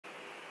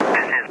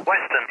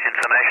Weston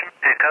information,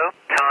 echo,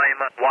 time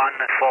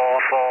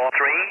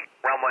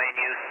 1443, runway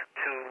news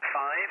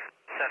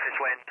 25, surface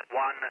wind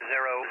 100,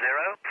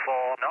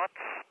 4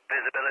 knots,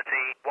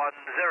 visibility 10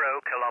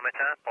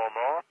 kilometre or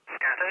more,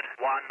 scattered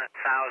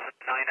 1,900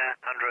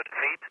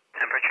 feet,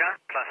 temperature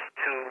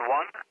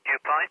 +21, dew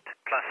point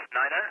 +9,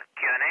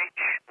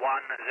 QNH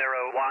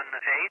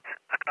 1018,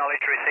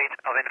 acknowledge receipt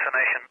of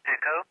information,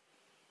 echo.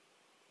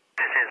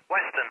 This is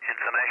Weston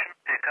information,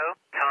 echo,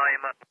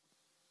 time.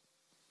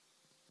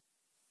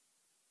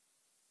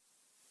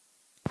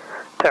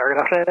 Tower,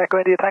 good afternoon,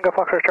 Echo India Tango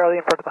Foxtrot Charlie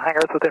in front of the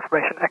hangars with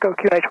information, Echo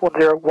QNH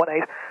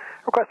 1018,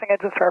 requesting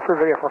engine start for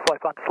video for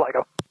flight on to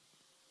Sligo.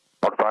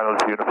 On final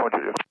to uniform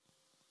Juliet.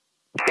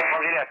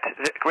 Juliet,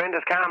 wind is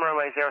calm,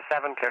 runway 07,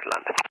 clear to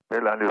land. Clear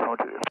to land, uniform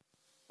Juliet.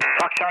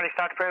 Fox Charlie,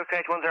 start approved,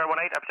 QNH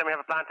 1018, I presume you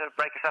have a plan to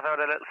break yourself out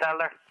of a little cell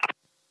there?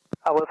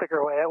 I will figure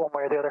a way out one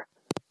way or the other.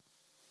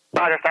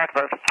 Roger, start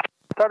approved.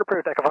 Start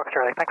approved, Echo Fox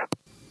Charlie, thanks.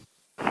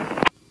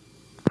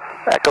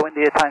 Echo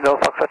India Tango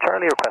Foxtrot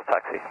Charlie, request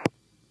taxi.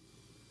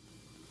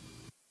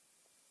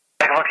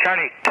 Echo Fox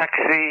Charlie,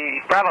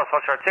 taxi Bravo,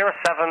 Foxtrot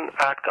 07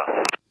 at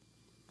Golf.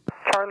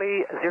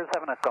 Charlie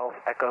 07 at Golf,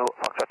 Echo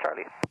Foxtrot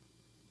Charlie.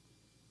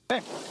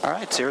 Okay,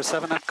 alright,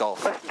 07 at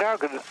Golf. Weston Tower,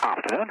 good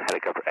afternoon,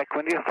 helicopter Echo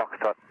India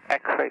Foxtrot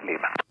X-ray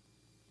Lima.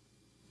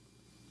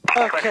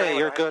 Okay,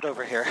 you're good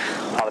over here.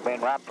 On the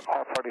main ramp,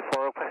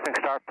 R44, requesting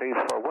start please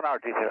for 1 hour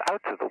detail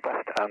out to the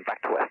west and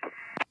back to west.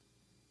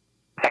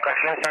 Echo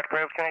X-ray, start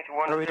approved, QNH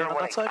 1018. Are we doing on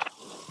that side?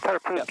 Start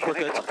approved, Yep, we're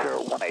QNH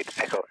good.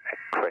 1018, Echo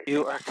X-ray.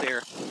 You are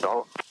clear.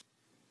 No.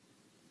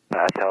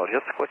 So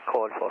just a quick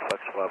call for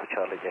Fox Bravo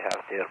Charlie, they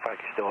have their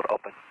package door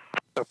open.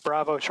 So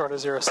Bravo short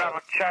of 07.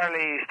 Bravo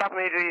Charlie, stop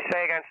immediately,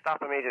 say again,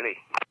 stop immediately.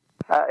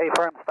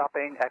 A-firm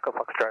stopping, Echo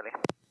Fox Charlie.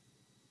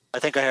 I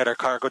think I heard our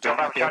cargo door.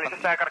 Bravo Charlie,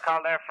 just got a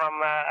call there from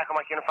Echo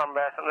Mike Uniform,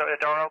 the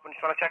door open,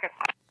 just want to check it?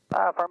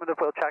 Affirmative,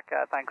 we'll check,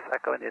 thanks,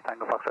 Echo India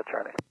Tango Foxtrot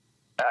Charlie.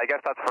 I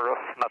guess that's for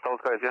us, not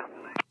those guys, yeah?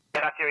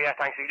 Yeah, that's you, yeah,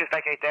 thanks. You just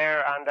vacate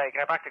there and you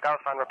can head back to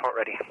Golf and report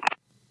ready.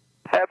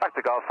 Back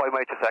to Golf, I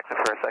might just exit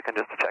for a second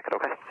just to check it,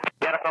 okay?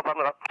 Yeah, that's no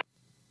problem at all.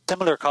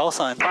 Similar call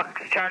sign. Fox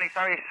Charlie,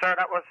 sorry sir,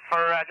 that was for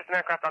just an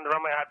aircraft on the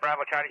runway at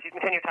Bravo Charlie. So you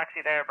continue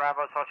taxi there,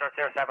 Bravo, Foxtrot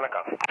 07 at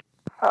Golf.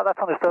 That's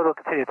understood, we'll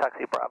continue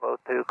taxi Bravo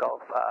to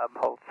Golf,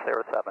 hold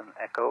 07,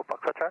 Echo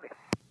Foxtrot Charlie.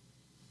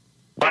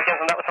 Right,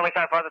 gentlemen, that was from my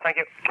side, Father, thank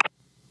you.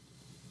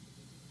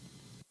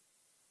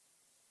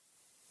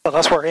 Well,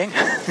 that's worrying.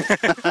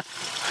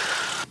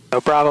 So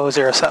Bravo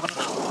 07.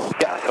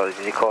 Yeah, so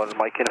did you call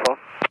Mike Uniform?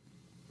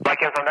 Mike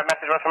Uniform, that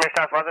message was from your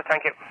staff, Father,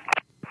 thank you.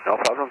 No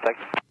problem,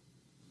 thanks.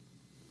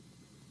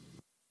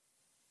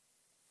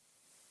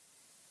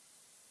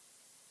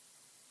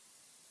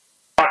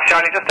 Fox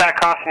Charlie, just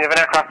caution, you have an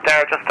aircraft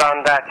there just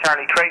on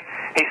Charlie 3.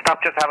 He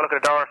stopped just to have a look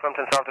at the door or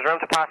something, so if there's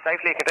room to pass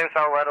safely, you can do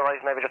so,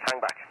 otherwise maybe just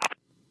hang back.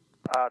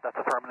 That's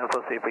affirmative,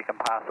 we'll see if we can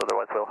pass,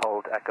 otherwise we'll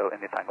hold Echo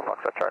India Tango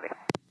Foxtrot Charlie.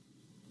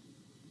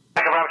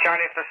 Echo Bravo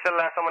Charlie, if there's still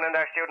someone in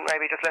there, student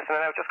maybe just listening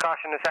out, just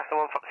caution the Cessna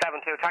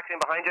 172 taxiing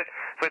behind it.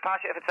 So we'll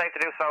pass you if it's safe to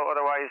do so,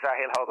 otherwise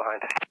he'll hold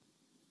behind.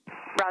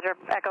 Roger,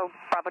 Echo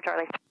Bravo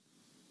Charlie.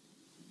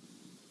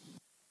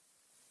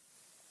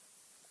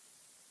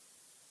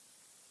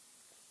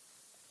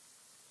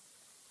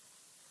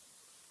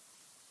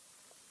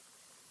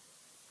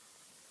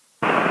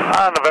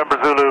 November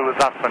Zulu this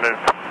afternoon.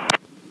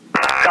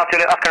 Golf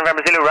Zulu, Oscar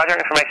November Zulu, Roger,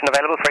 information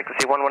available,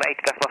 frequency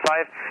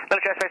 118.5.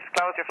 Military airspace is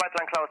closed, your flight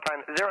plan closed,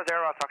 time 00,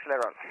 I'll talk to you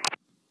later on.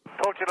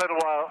 Talk to you in a little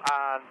while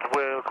and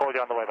we'll call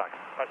you on the way back.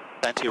 Right.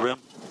 Plenty of room.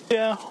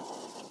 Yeah.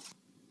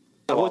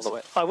 Go all the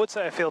way. I would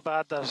say I feel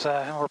bad that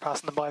we're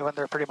passing them by when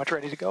they're pretty much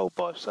ready to go,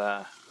 but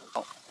I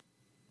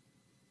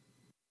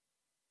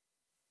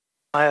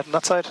had on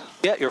that side.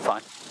 Yeah, you're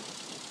fine.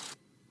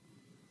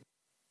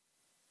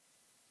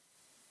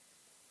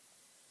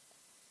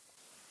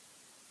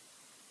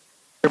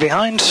 You're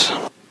behind.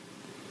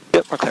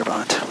 Yep, we're clear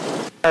behind.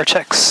 Air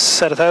checks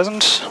set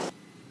 1,000.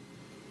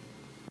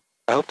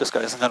 I hope this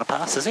guy isn't going to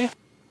pass, is he?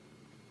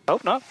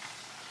 Hope not.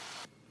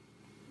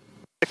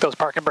 Stick those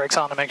parking brakes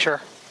on to make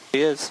sure.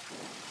 He is.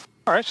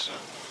 Alright.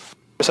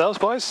 Yourselves,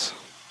 boys?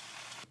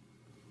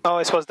 Oh,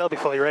 I suppose they'll be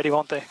fully ready,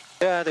 won't they?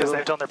 Yeah, they Because will.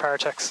 they've done their power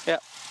checks. Yeah.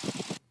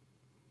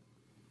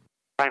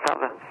 Right,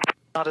 problem.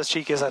 Not as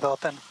cheeky as I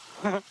thought then.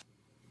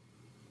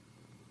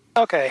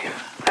 Okay.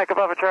 Echo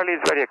Bravo Charlie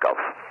is ready at Golf.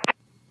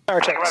 Power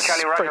Echo checks. Bravo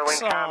Charlie, Roger,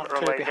 Brakes wind calm, on,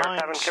 runway clear 07,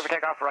 behind. clear for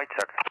takeoff, right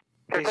circle.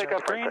 Please Take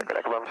run off the right green. circle,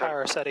 Echo Bravo Charlie.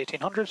 Power set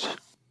 1800.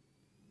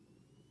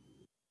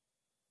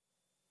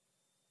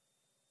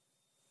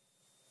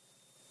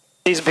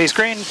 T's and P's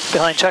green,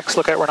 behind checks,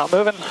 look out we're not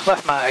moving.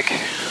 Left mag.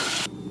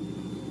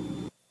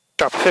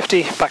 Drop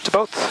 50, back to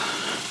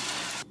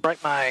both.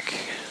 Right mag,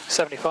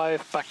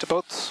 75, back to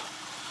both.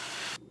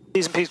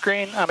 T's and P's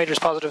green, ammeter's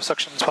positive,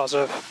 suction's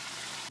positive.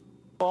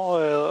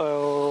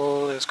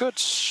 Oil is good,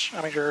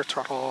 ammeter,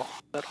 throttle,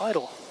 set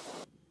idle.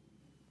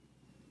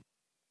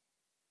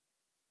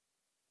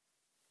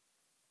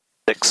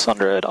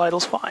 600,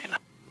 idle's fine.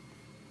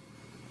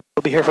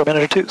 We'll be here for a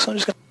minute or two, so I'm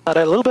just going to add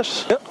out a little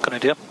bit. Yep, good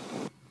idea.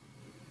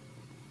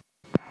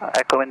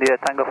 Echo India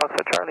Tango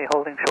Foxtrot Charlie,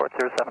 holding short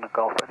 07 at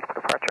Golf, ready for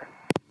departure.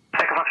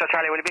 Echo Foxtrot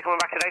Charlie, will you be coming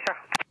back today, sir?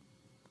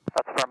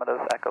 That's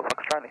affirmative, Echo Fox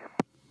Charlie.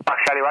 Fox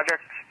Charlie,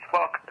 roger.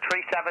 Squawk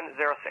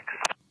 3706.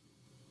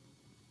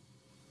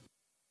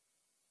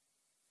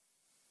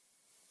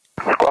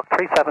 Squawk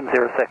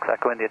 3706,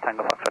 Echo India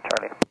Tango Foxtrot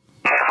Charlie.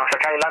 Echo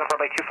Foxtrot Charlie, line up for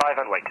about 25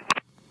 and wait.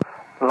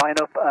 Line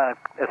up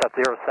is at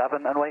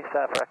 07 and wait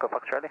for Echo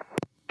Fox Charlie.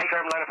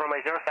 Confirm line up for my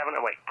 07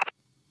 and wait.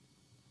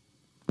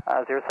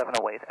 07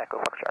 and wait,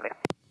 Echo Fox Charlie.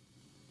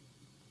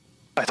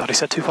 I thought he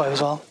said 25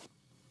 as well.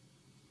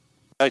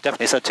 I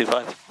definitely said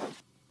 25.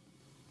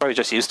 Probably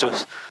just used to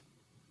it.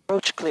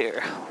 Approach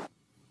clear.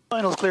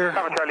 Final's clear.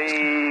 Bravo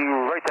Charlie,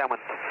 right down 07,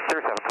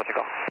 touch and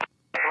go.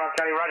 Bravo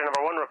Charlie, roger,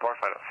 number 1, report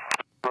final.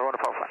 Number 1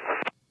 report final.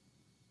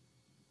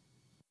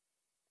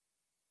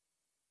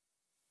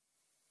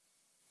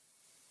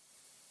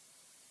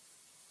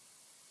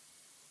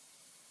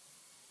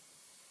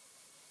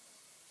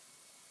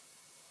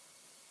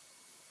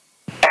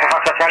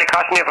 Foxtrot Charlie,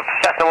 caution you for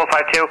Cessna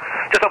 152.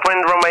 Just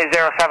upwind runway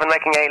 07,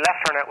 making a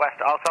left turn out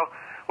west also.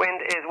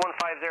 Wind is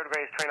 150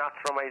 degrees, 3 knots,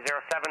 runway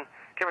 07.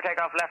 Clear for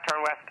takeoff, left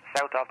turn west,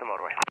 south of the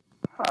motorway.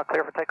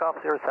 Clear for takeoff,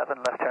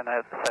 07, left turn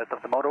out south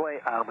of the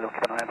motorway, and we'll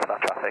keep an eye out for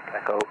that traffic,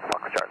 Echo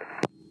Fox Charlie.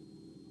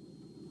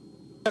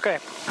 Okay,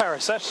 power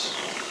set.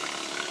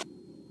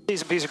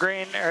 T's and P's are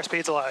green,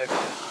 airspeed's alive.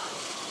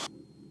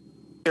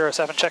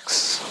 07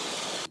 checks.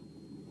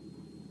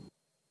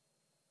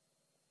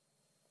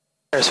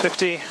 There's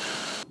 50.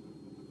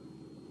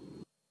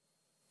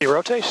 You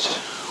rotate.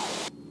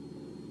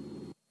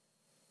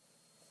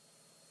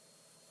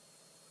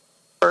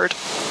 Bird.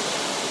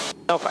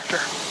 No factor.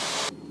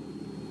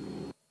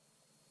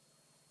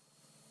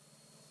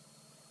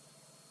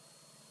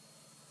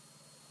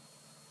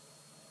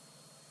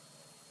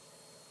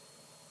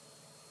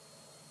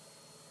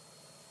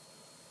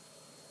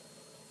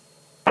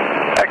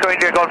 Echo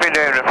India Golf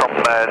India from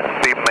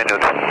 3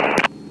 minutes.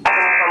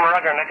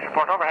 Roger, next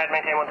report overhead,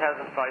 maintain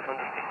 1,500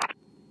 feet.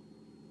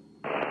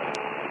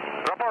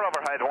 Report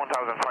overhead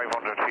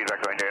 1,500 feet,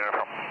 Echo India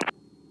from.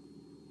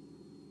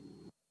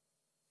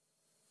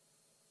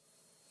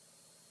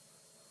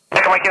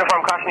 Echo Mike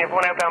uniform, caution you have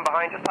one outbound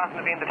behind, just passing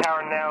the beam of the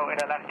tower now in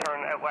a left turn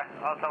out west.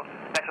 Also,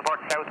 next report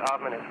south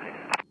of Minute, please.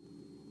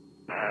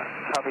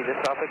 Copy this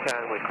traffic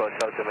and we'll call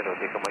south of Minute,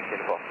 Echo Mike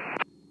uniform.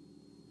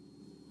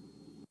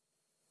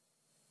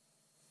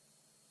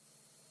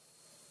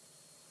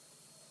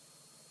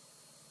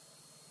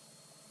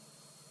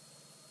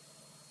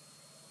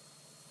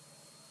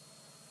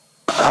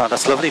 Oh,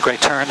 that's lovely,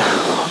 great turn.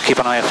 Keep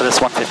an eye out for this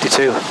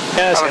 152.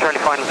 Yes. Bravo Charlie,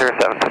 final 07,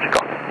 touch and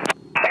go.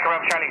 Echo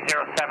Bravo Charlie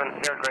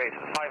 07, 0 grade,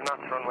 5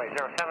 knots, runway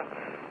 07.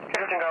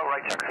 Clear to go,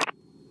 right turn.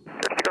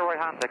 Clear to go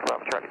right hand, Echo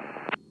Bravo Charlie.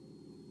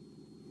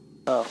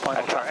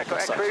 Final traffic. Echo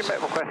X-ray,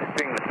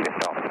 requesting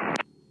lift off.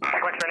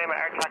 Echo X-ray Lima,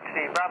 air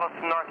taxi, Bravo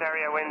to north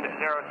area, wind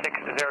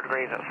 06, 0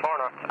 degrees, 4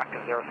 knots,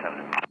 active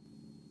 07.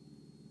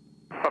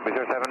 Runway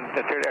 07,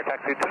 interior air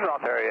taxi to the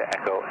north area,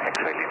 Echo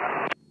X-ray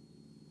Lima.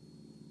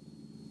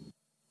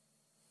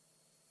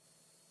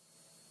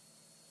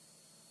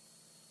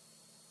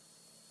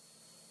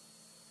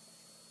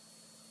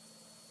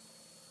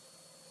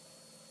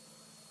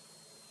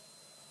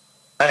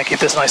 And keep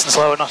this nice and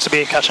slow, not to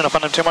be catching up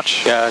on him too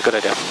much. Yeah, good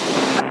idea.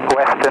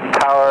 Weston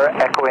Tower,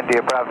 Echo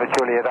India Bravo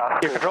Juliet Oscar.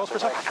 Your controls for a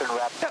sec?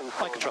 Yeah,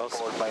 my controls.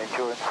 My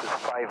insurance is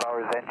 5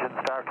 hours engine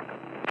start.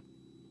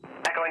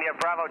 Echo India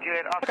Bravo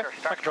Juliet Oscar, Okay,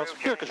 start my controls.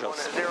 through, Your controls.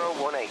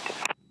 1018.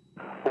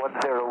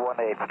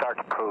 1018, start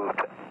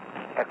approved.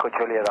 Echo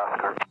Juliet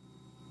Oscar.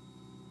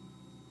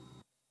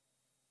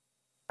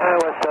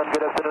 Weston,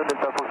 good afternoon,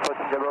 Delta Fox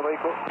Passenger Bravo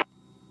Echo.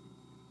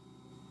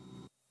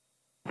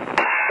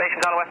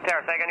 Station's on West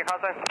Tower, say again your call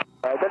sign.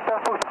 Delta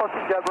Fox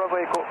Passenger Bravo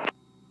Echo.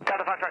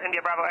 Delta Foxtrot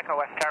India Bravo Echo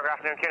West Tower, good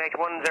afternoon, QNH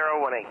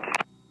 1018.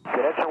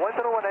 Direction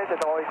 1018,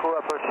 Delta Echo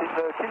approaching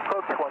King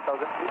Court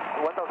 1,500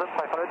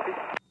 feet.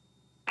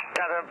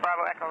 Delta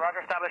Bravo Echo,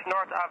 roger, established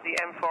north of the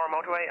M4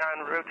 motorway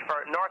and route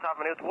for north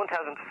of Minute,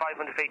 1,500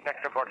 feet,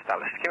 next report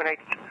established. QNH,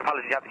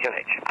 apologies, you have the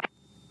QNH.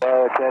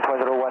 QNH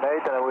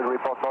 1018, and I will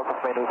report north of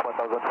Minute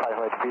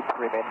 1,500 feet,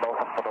 remain north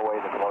of motorway,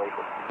 Delta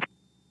Echo.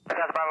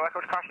 Delta Bravo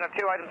Echo, caution of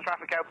 2 items,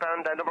 traffic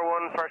outbound. Number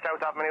 1 for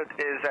south of Minute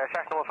is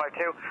Cessna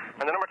 152,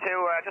 and the number 2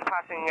 just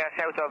passing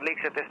south of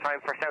Leaks at this time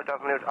for south of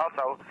Minute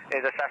also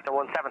is a Cessna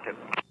 172.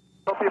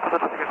 Copy for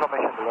the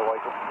information to the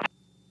Echo.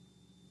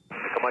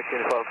 Echo Mike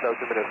uniform, south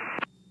of Minute.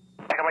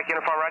 Echo Mike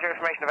uniform, roger,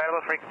 information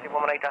available, frequency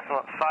 118.5.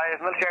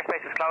 Military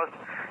airspace is closed.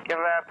 You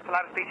have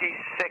Pilatus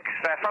BT6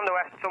 from the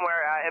west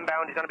somewhere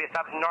inbound. He's going to be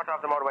establishing north of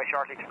the motorway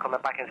shortly to come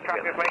back into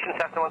traffic information.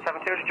 Cessna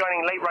 172 is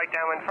joining late right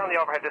downwind from the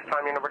overhead this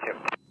time, you're number 2.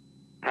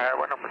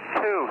 We're number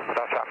 2,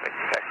 stop traffic,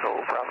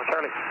 Echo Bravo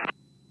Charlie.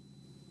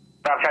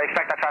 Bravo Charlie,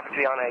 expect that traffic to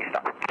be on a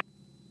stop.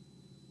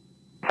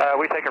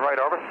 We take it right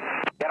over.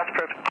 Yeah, that's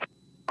approved.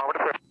 Over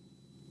to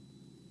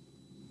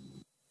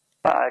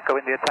Echo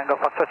India Tango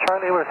Foxtrot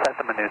Charlie, we're set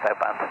to Minute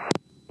outbound.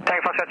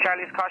 Tango Foxtrot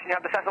Charlie's caution, you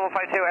have the Cessna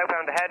 152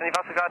 outbound ahead, and you've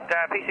also got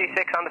PC6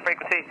 on the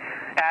frequency.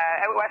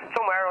 Out west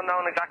somewhere,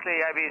 unknown exactly,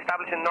 I'll be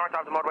establishing north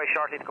of the motorway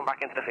shortly to come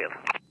back into the field.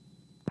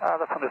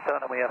 That's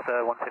understood, and we have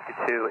the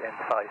 152 in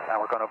sight, and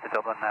we're going over to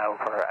Dublin now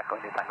for Echo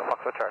India Tango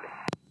Foxtrot Charlie.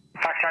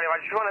 Fox Charlie,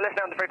 Roger, if you want to listen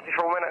down the frequency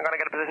for a minute, I'm going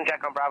to get a position check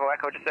on Bravo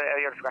Echo, just at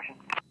your discretion.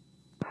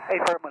 Hey,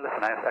 firm, we'll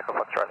listen now, Echo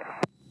Fox Charlie.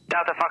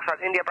 Delta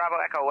Foxtrot, India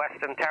Bravo Echo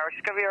Weston Tower,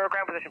 just give me your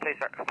ground position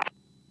please, sir.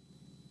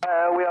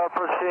 We are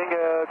approaching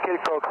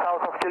Kilcock,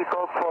 south of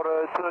Kilcock for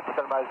 2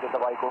 nautical miles, Delta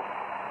Echo.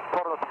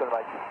 4 nautical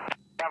miles.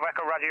 Bravo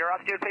Echo, Roger, your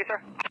altitude please, sir.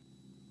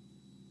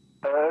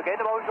 Gain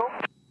about go.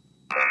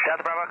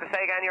 Delta Bravo Echo,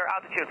 say again your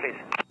altitude please.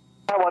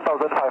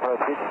 1,500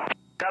 feet.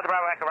 Delta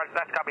Bravo Echo, Roger,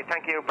 that's copy,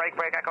 thank you. Break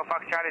Echo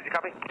Fox Charlie, did you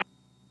copy?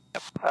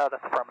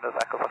 That's affirmative,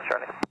 Echo Fox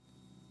Charlie.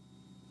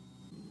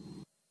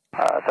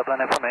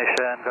 Dublin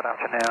information, good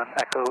afternoon.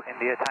 Echo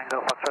India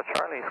Tango Foxtrot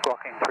Charlie,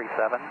 squawking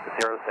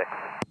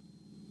 3706.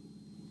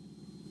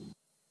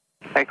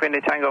 Echo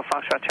India Tango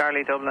Foxtrot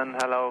Charlie, Dublin,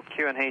 hello.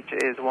 QNH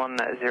is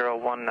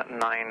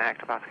 1019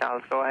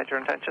 hectopascals. Go ahead, your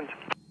intentions.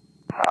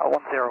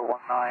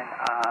 1019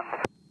 and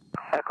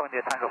Echo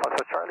India Tango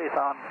Foxtrot Charlie is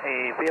on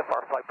a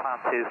VFR flight plan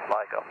to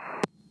Sligo.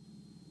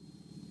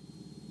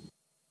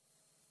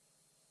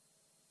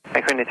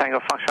 Echo India Tango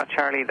Foxtrot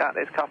Charlie, that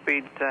is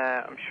copied.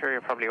 I'm sure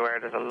you're probably aware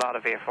there's a lot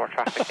of VFR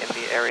traffic in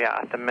the area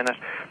at the minute.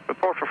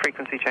 Report for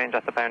frequency change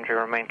at the boundary,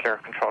 remain clear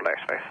of control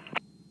airspace.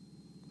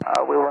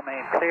 We'll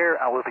remain clear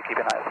and we'll be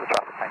keeping an eye out for the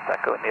traffic. Thanks,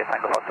 Echo India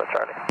Tango Foxtrot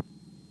Charlie.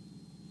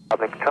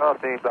 Public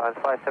Charlie, blind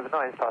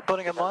 579.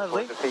 Putting it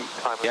mildly.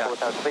 Yeah.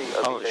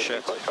 Oh,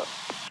 shit.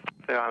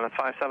 The island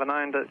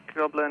 579 to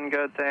Dublin,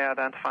 good day,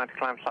 identified to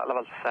climb flight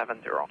level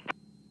 70. Climb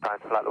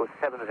flight level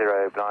 70,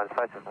 blind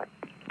 579.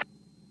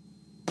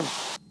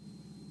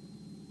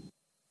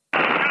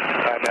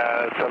 And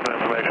Dublin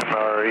information,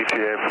 our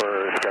ETA for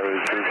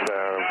Skyroot is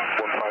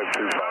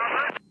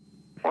 1525.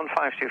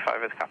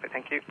 1525 is copy,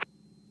 thank you.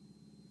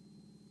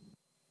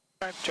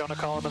 Alright, do you want to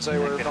call him and say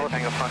we're north?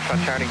 Tango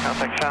Foxtrot Charlie,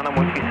 contact Shannon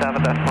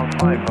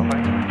 127.5, over.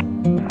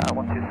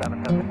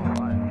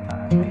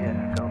 127.5,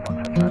 yeah, go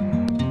Foxtrot Charlie.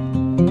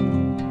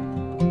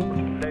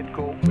 Let's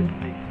go with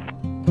me.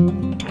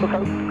 Look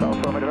out, go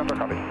from November,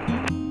 copy.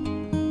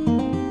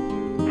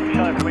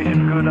 Shell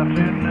information, good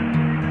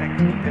afternoon.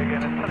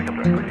 Again, it's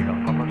helicopter Echo Eagle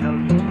Pop Hotel,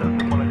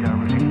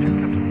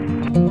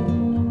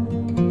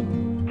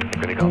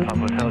 Echo Eagle Pop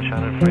Hotel,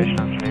 channel information,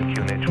 afternoon,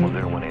 QNH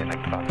 1018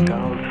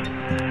 hectopascals,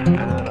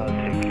 and I'll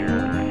take your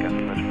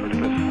guesstimate for the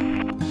cliff.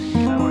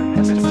 Our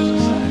estimate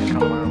is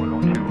Colorado, we're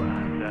going to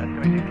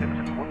estimating cliffs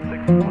in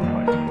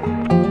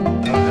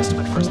 1615.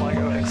 Estimate for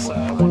Sligo is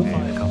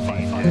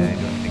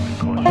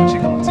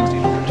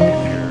 1555.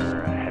 If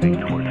you're heading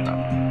towards that.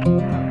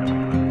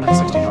 That's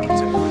 1600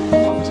 too.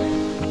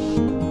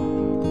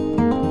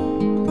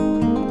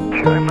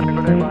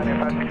 Good day, line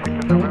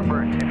 566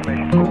 November,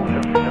 information call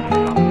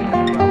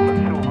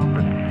 770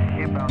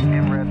 200, inbound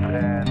Emirates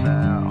and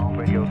on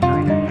radio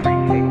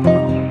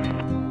 338.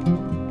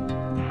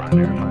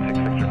 Ryanair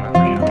 566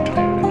 November, show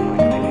today that it's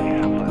like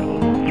Canadian flight level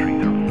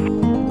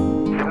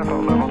 130.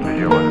 Level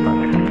 130,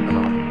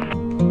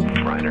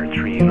 Ryanair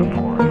 3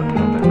 uniform,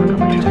 November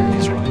coming in.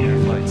 These Ryanair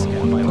flights, yeah,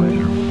 by the way.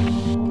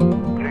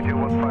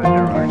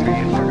 22150, RT,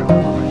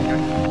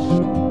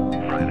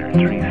 Ryanair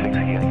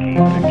 36 Yankee,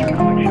 Victor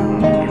coming in.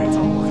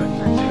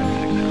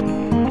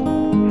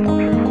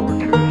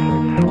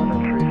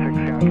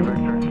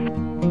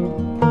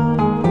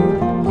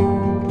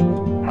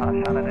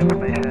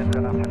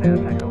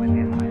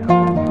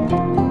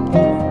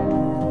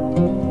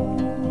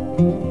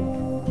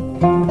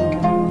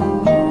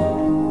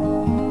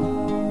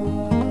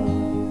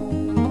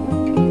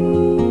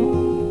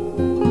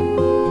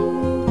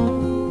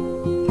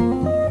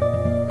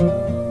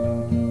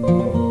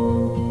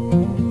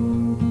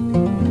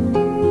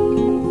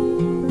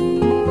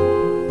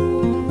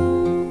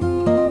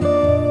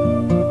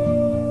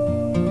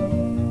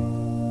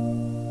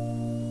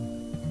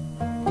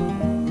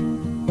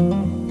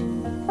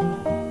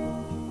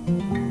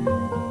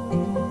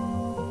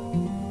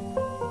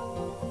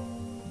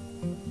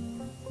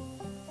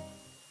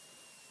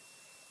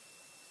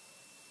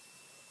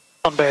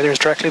 On bay, there's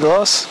directly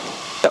below us.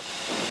 Yep.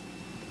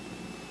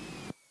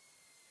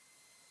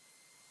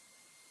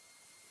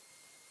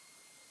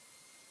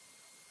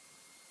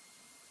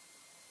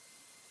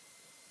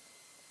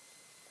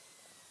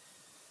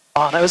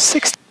 Oh, and I was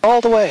 60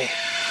 all the way.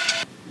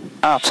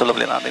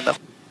 Absolutely landing though.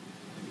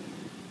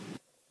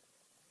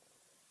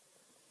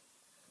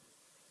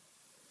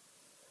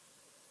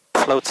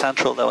 Float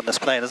central though in this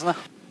plane, isn't it?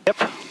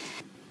 Yep.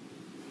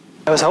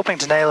 I was hoping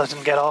to nail it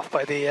and get off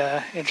by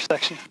the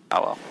intersection.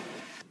 Oh well.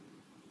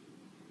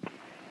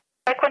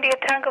 Echo India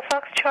Tango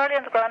Fox Charlie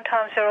on the ground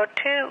time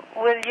 02.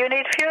 Will you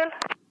need fuel?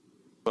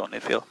 We don't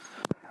need fuel.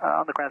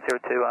 On the ground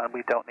 02, and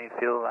we don't need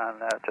fuel,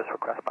 and just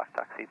request back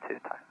taxi to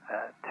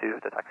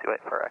the taxiway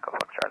for Echo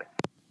Fox Charlie.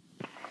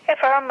 Yeah,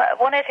 firm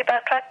 180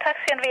 backtrack,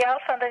 taxi and V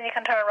Alpha, and then you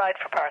can turn right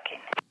for parking.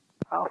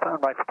 Alpha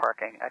and right for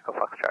parking, Echo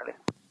Fox Charlie.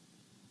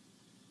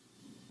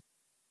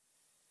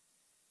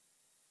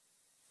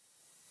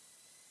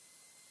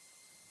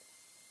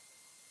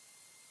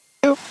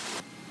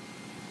 02.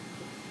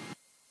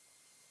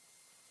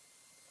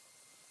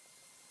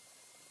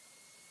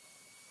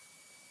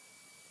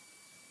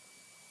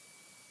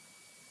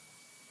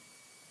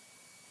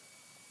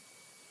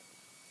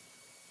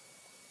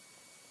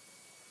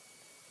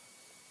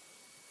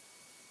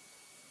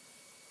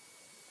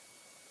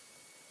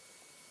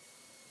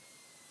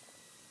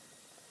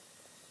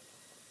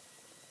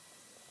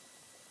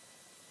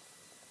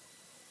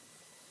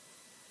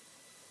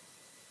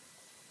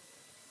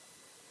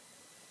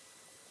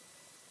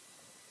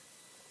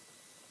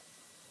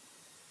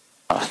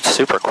 Oh, it's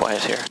super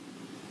quiet here.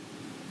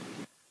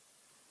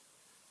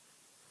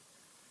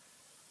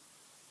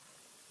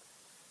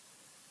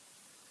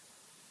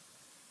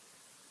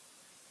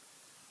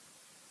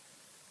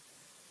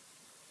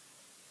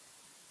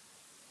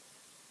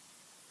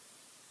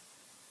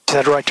 You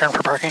said right turn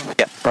for parking?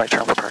 Yeah, right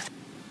turn for parking.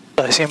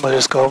 I assume we'll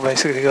just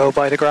basically go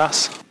by the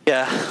grass.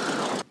 Yeah.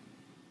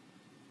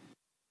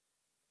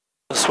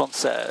 Just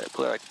once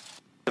we're at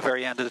the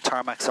very end of the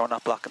tarmac, so we're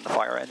not blocking the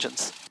fire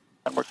engines,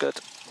 and we're good.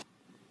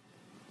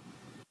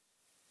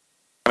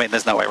 I mean,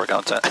 there's no way we're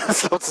going to.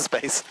 There's loads of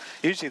space.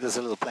 Usually there's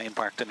a little plane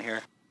parked in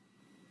here.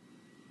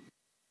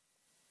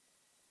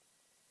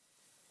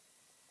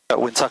 But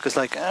Windsock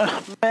like,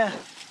 meh.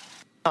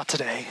 Not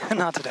today.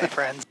 Not today,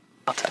 friends.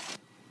 Not today.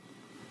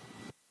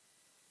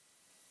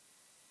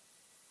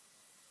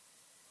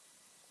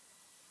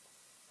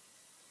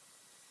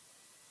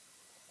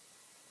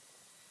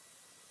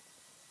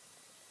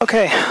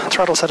 Okay,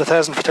 throttle set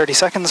 1,000 for 30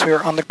 seconds. We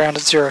are on the ground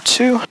at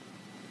 02.